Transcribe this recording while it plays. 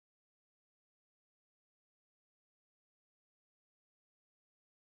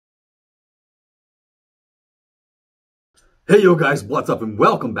Hey yo guys, what's up and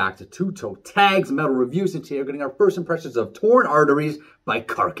welcome back to Toe Tags Metal Reviews, and today we're getting our first impressions of Torn Arteries by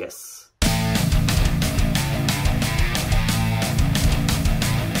Carcass.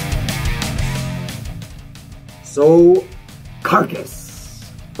 So,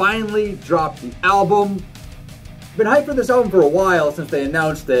 Carcass finally dropped the album. Been hyped for this album for a while since they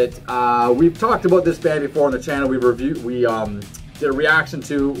announced it. We've talked about this band before on the channel. We did a reaction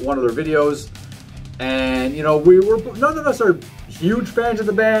to one of their videos. And, you know, none of us are huge fans of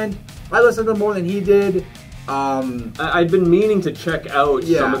the band. I listened to them more than he did. I'd been meaning to check out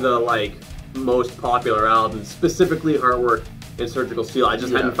some of the, most popular albums, specifically Heartwork and Surgical Steel. I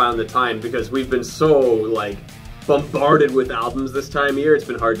just hadn't found the time because we've been so, bombarded with albums this time of year. It's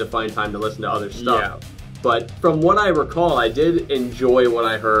been hard to find time to listen to other stuff. Yeah. But from what I recall, I did enjoy what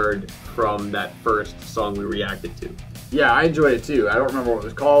I heard from that first song we reacted to. Yeah, I enjoyed it too. I don't remember what it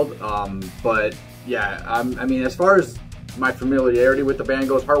was called, but... yeah, I mean, as far as my familiarity with the band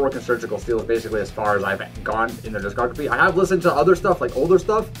goes, Heartwork and Surgical Steel is basically as far as I've gone in their discography. I have listened to other stuff, like older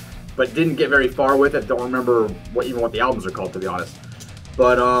stuff, but didn't get very far with it. Don't remember what the albums are called, to be honest.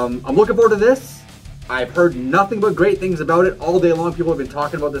 But I'm looking forward to this. I've heard nothing but great things about it all day long. People have been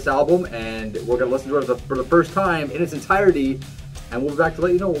talking about this album, and we're going to listen to it for the first time in its entirety, and we'll be back to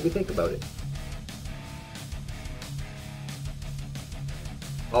let you know what we think about it.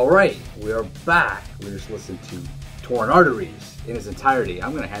 Alright, we are back. We just listened to Torn Arteries in its entirety.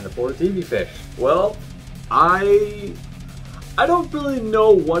 I'm going to hand the floor to TV Fish. Well, I don't really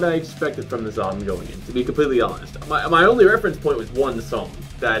know what I expected from this album going in, to be completely honest. My only reference point was one song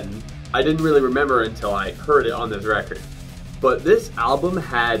that I didn't really remember until I heard it on this record. But this album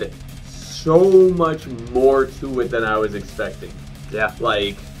had so much more to it than I was expecting. Yeah.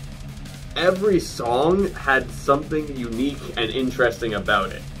 Every song had something unique and interesting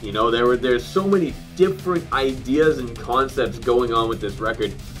about it. You know, there's so many different ideas and concepts going on with this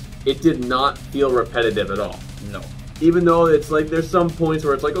record. It did not feel repetitive at all. No. Even though it's there's some points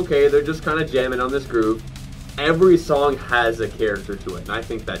where it's okay, they're just kind of jamming on this groove. Every song has a character to it, and I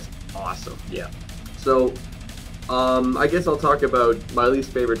think that's awesome. Yeah. So, I guess I'll talk about my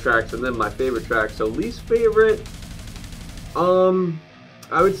least favorite tracks and then my favorite tracks. So, least favorite,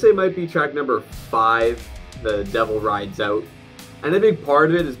 I would say might be track number 5, The Devil Rides Out. And a big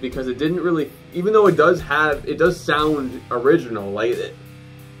part of it is because it didn't really, even though it does sound original,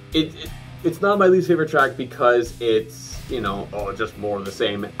 it's not my least favorite track because it's, just more of the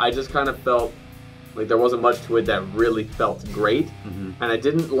same. I just kind of felt like there wasn't much to it that really felt great. Mm-hmm. And I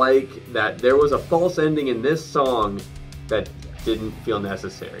didn't like that there was a false ending in this song that didn't feel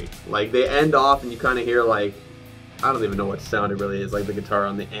necessary. They end off and you kind of hear I don't even know what sound it really is, the guitar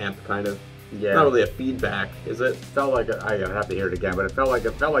on the amp kind of. Yeah. Not really a feedback, is it? Felt like I have to hear it again, but it felt like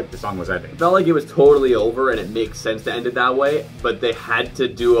the song was ending. It felt like it was totally over, and it makes sense to end it that way. But they had to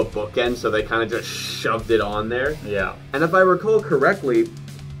do a bookend, so they kind of just shoved it on there. Yeah. And if I recall correctly,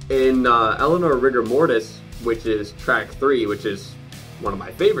 in Eleanor Rigor Mortis, which is track 3, which is one of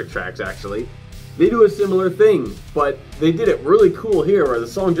my favorite tracks actually, they do a similar thing, but they did it really cool here, where the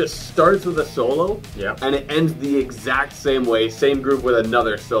song just starts with a solo, and it ends the exact same way, same groove with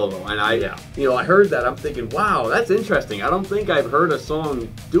another solo. And I heard that, I'm thinking, wow, that's interesting. I don't think I've heard a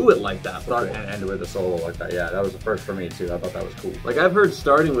song do it like that before. Start and end with a solo like that. Yeah, that was the first for me too. I thought that was cool. I've heard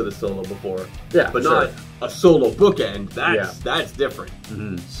starting with a solo before, but sure. Not a solo bookend. That's different.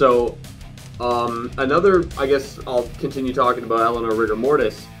 Mm-hmm. So, another, I guess I'll continue talking about Eleanor Rigor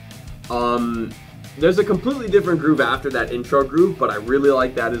Mortis. There's a completely different groove after that intro groove, but I really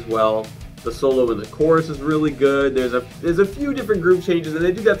like that as well. The solo in the chorus is really good. There's a few different groove changes, and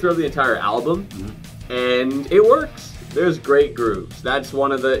they do that throughout the entire album, and it works. There's great grooves. This is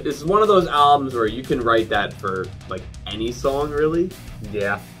one of those albums where you can write that for any song, really.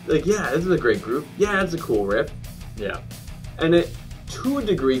 Yeah. This is a great groove. Yeah, it's a cool riff. Yeah. And it, to a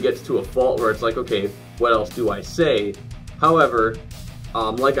degree, gets to a fault where it's okay, what else do I say? However,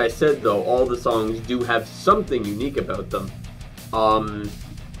 like I said though, all the songs do have something unique about them. I'm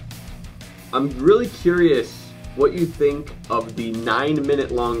really curious what you think of the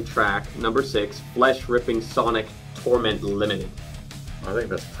 9-minute long track, number 6, Flesh Ripping Sonic Torment Limited. I think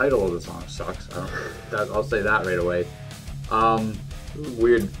the title of the song sucks. I'll say that right away.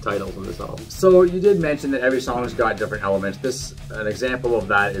 Weird titles on this album. So you did mention that every song's got different elements. An example of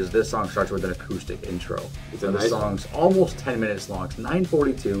that is this song starts with an acoustic intro. And the song's almost 10 minutes long. It's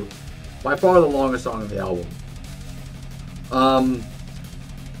 9:42. By far the longest song on the album.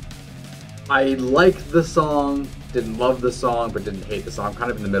 I liked the song, didn't love the song, but didn't hate the song. I'm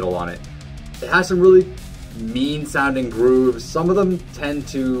kind of in the middle on it. It has some really mean sounding grooves. Some of them tend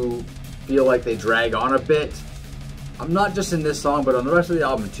to feel like they drag on a bit. I'm not just in this song, but on the rest of the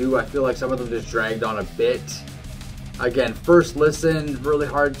album too. I feel like some of them just dragged on a bit. Again, first listen, really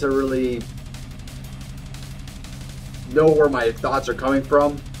hard to really know where my thoughts are coming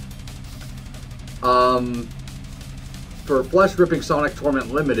from. For Flesh Ripping Sonic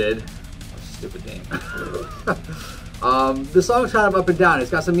Torment Limited, stupid name. The song's kind of up and down. It's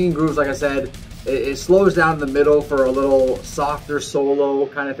got some mean grooves, like I said. It slows down in the middle for a little softer solo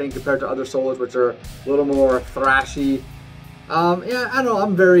kind of thing compared to other solos, which are a little more thrashy. Yeah, I don't know.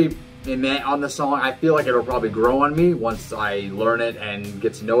 I'm very meh on the song. I feel like it'll probably grow on me once I learn it and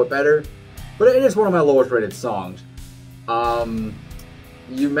get to know it better. But it is one of my lowest rated songs.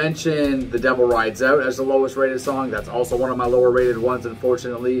 You mentioned The Devil Rides Out as the lowest rated song. That's also one of my lower rated ones,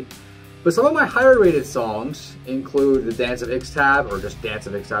 unfortunately. But some of my higher rated songs include The Dance of Ixtab, or just Dance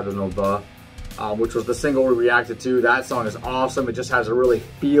of Ixtab, there's no the, which was the single we reacted to. That song is awesome. It just has a really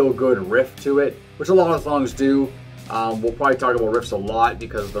feel-good riff to it, which a lot of songs do. We'll probably talk about riffs a lot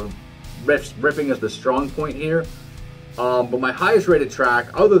because the riffing is the strong point here. But my highest rated track,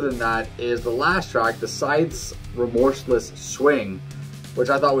 other than that, is the last track, The Scythe's Remorseless Swing, which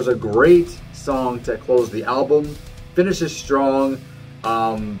I thought was a great song to close the album. Finishes strong.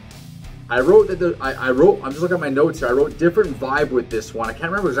 I wrote that I'm just looking at my notes here. I wrote different vibe with this one. I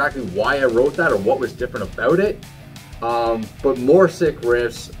can't remember exactly why I wrote that or what was different about it. But more sick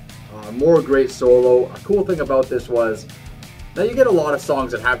riffs, more great solo. A cool thing about this was, now you get a lot of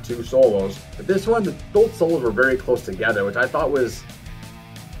songs that have two solos, but this one, both solos were very close together, which I thought was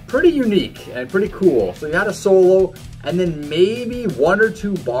pretty unique and pretty cool. So you had a solo, and then maybe one or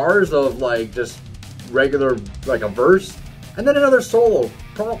two bars of like just regular, like a verse, and then another solo,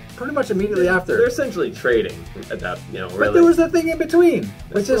 pretty much immediately after. They're essentially trading at that, really. But there was that thing in between,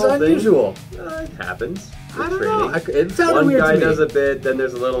 which is unusual. It happens. I don't know. It sounded One weird to me. guy does a bit, then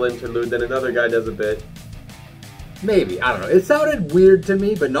there's a little interlude, then another guy does a bit. Maybe, I don't know. It sounded weird to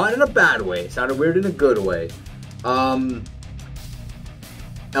me, but not in a bad way. It sounded weird in a good way. Eleanor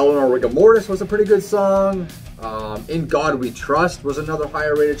Rigor Mortis was a pretty good song. In God We Trust was another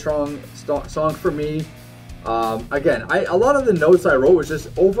higher rated song for me. Again, a lot of the notes I wrote was just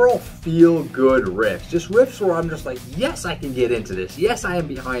overall feel good riffs. Just riffs where I'm just like, yes, I can get into this. Yes, I am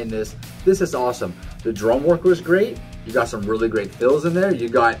behind this. This is awesome. The drum work was great. You got some really great fills in there. You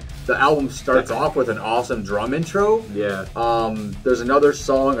got, the album starts off with an awesome drum intro. Yeah. There's another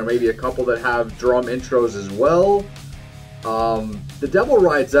song or maybe a couple that have drum intros as well. The Devil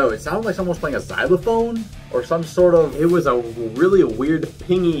Rides Out, it sounded like someone was playing a xylophone or some sort of... It was a really weird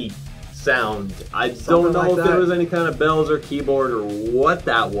pingy sound. I don't know if there was any kind of bells or keyboard or what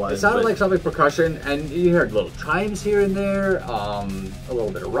that was. It sounded like something percussion, and you heard little chimes here and there, a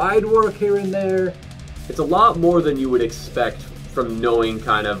little bit of ride work here and there. It's a lot more than you would expect from knowing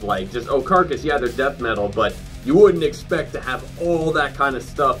kind of like just, oh, Carcass, yeah, they're death metal, but you wouldn't expect to have all that kind of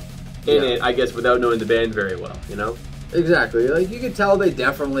stuff in it, I guess, without knowing the band very well, you know? Exactly. Like, you could tell they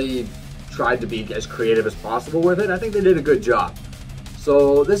definitely tried to be as creative as possible with it. I think they did a good job.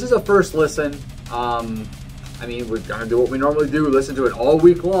 So this is a first listen. I mean, we're gonna do what we normally do, listen to it all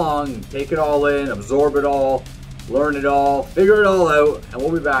week long, take it all in, absorb it all, learn it all, figure it all out, and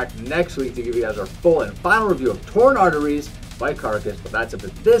we'll be back next week to give you guys our full and final review of Torn Arteries by Carcass. But that's it for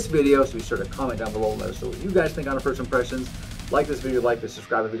this video, so be sure to comment down below and let us know what you guys think on our first impressions. Like this video, like this,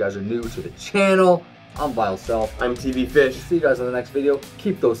 subscribe if you guys are new to the channel. I'm Vile Self. I'm TV Fish. See you guys on the next video.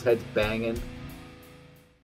 Keep those heads banging.